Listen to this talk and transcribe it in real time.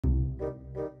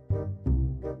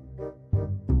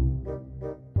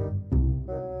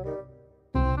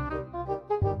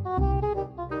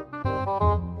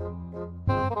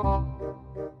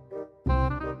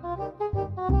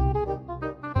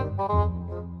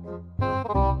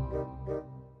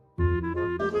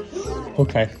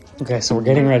Okay, so we're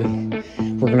getting ready.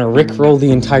 We're gonna rickroll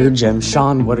the entire gym.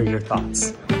 Sean, what are your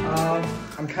thoughts?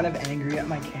 I'm kind of angry at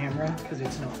my camera because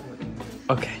it's not working.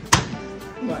 Okay.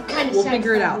 But we'll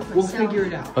figure it out. We'll figure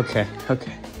it out. Okay.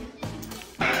 Talking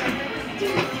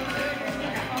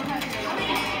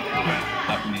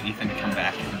to Ethan to come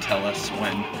back and tell us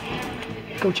when.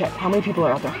 Go check. How many people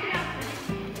are out there?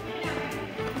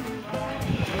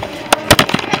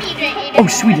 Oh,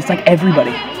 sweet. It's like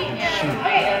everybody.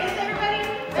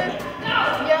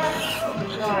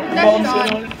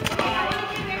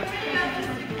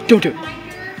 Don't do it.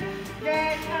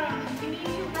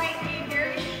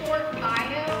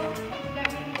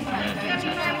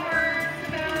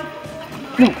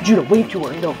 No, Judah, wait to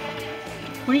her. No.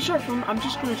 When you start filming, I'm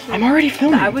just gonna say. I'm already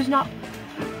filming. I was not.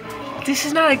 This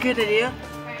is not a good idea.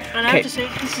 And I have to say,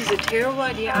 this is a terrible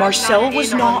idea. Marcella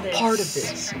was not part of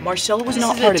this. Marcella was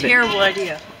not part of it. This is a terrible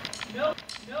idea.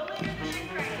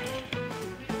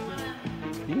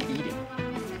 You eat it.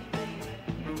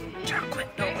 Chocolate,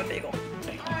 no, a bagel.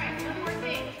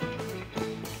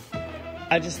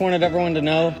 I just wanted everyone to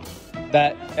know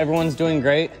that everyone's doing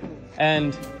great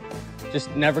and just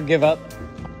never give up,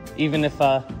 even if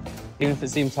it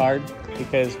seems hard,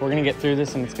 because we're gonna get through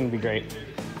this and it's gonna be great.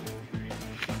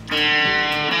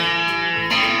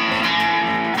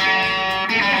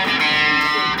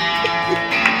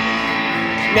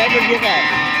 Never give up.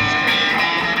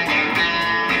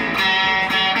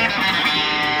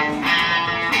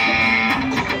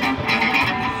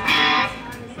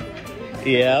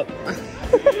 Yep.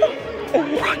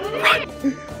 Run.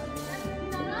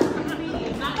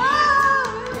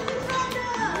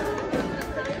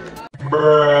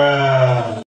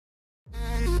 Bruh.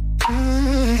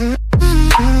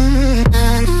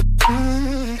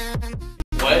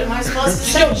 What am I supposed to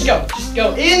say? Just go.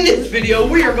 In this video,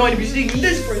 we are going to be sneaking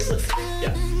this bracelet.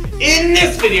 Yeah. In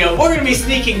this video, we're going to be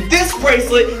sneaking this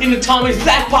bracelet into Tommy's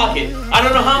back pocket. I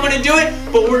don't know how I'm going to do it,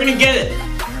 but we're going to get it.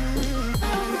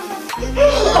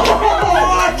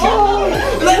 Let's go!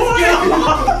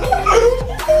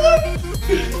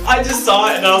 I just saw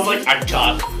it and I was like, I'm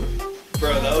done.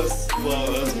 Bro, that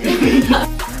was me.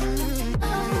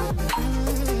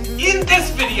 In this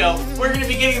video, we're going to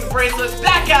be getting the bracelet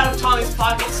back out of Tommy's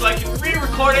pocket so I can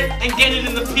re-record it and get it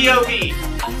in the POV.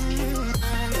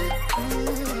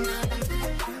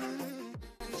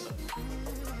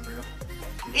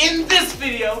 In this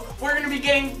video, we're going to be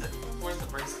getting... Where's the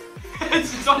bracelet?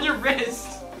 It's on your wrist.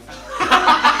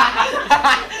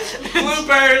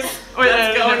 Bloopers. Wait,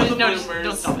 let's go into the bloopers.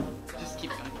 Don't stop it. Just keep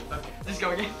going. Okay. Just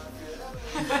go again.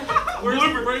 Where's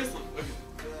the bracelet?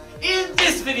 In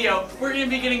this video, we're going to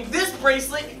be getting this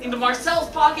bracelet into Marcel's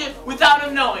pocket without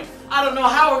him knowing. I don't know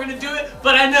how we're going to do it,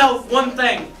 but I know one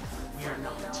thing. We are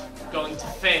not going to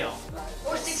fail.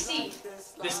 Or succeed.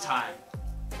 This time.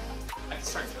 I can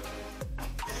start joking.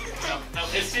 No,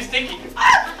 it's too sticky.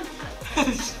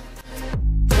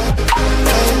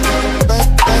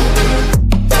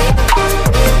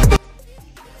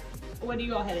 What are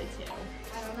you all headed to?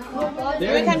 I don't know.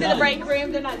 When we come to the break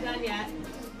room, they're not done yet.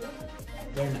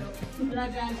 They're not. They're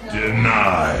not done till...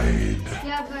 Denied.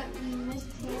 Yeah, but Miss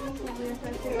Tammy said we were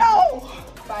supposed to... No!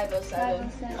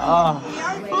 507. Ah.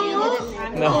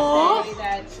 I'm No. going to say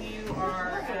that you are...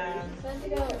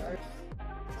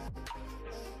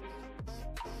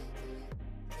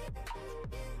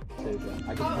 I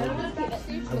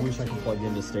wish I could plug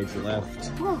into stage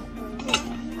left.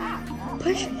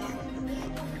 Push.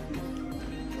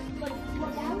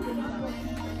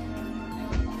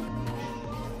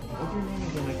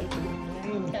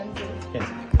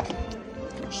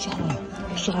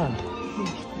 Sean,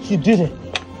 you did it.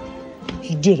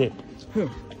 You did it.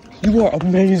 You are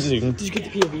amazing. Did you get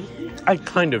the POV? I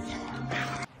kind of.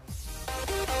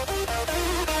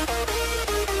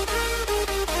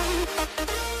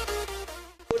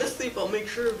 Go to sleep, I'll make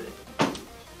sure of it.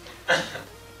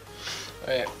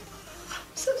 Alright.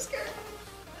 I'm so scared.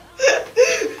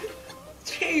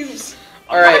 James.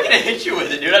 Alright. I'm not gonna hit you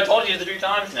with it, dude. I told you 3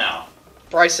 times now.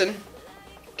 Bryson,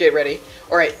 get ready.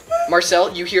 Alright,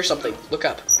 Marcel, you hear something. Look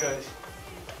up. Good.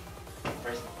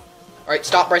 Alright,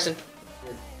 stop, Bryson.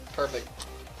 Perfect.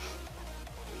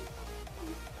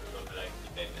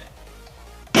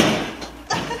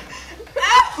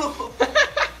 Ow!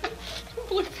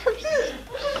 Bloopers.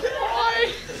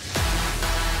 Why?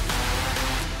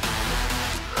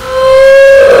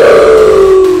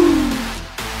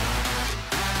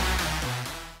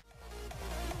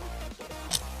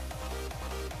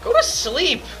 Go to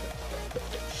sleep.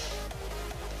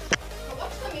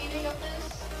 What's the meaning of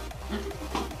this?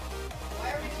 Why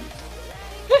are we...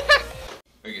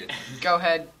 Go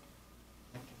ahead.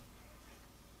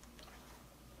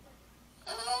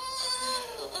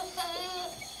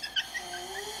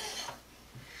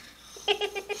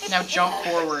 Now jump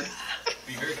forward.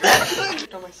 Be very careful.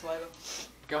 Oh, my saliva.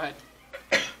 Go ahead.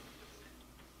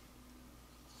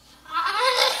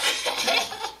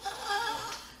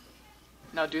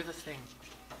 Now do the thing.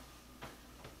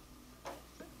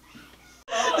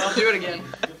 I'll do it again.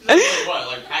 What,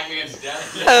 like packing against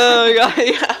death? Oh my god,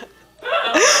 yeah.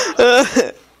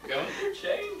 Going through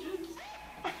changes.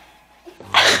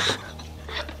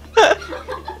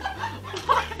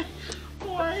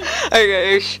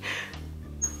 Okay.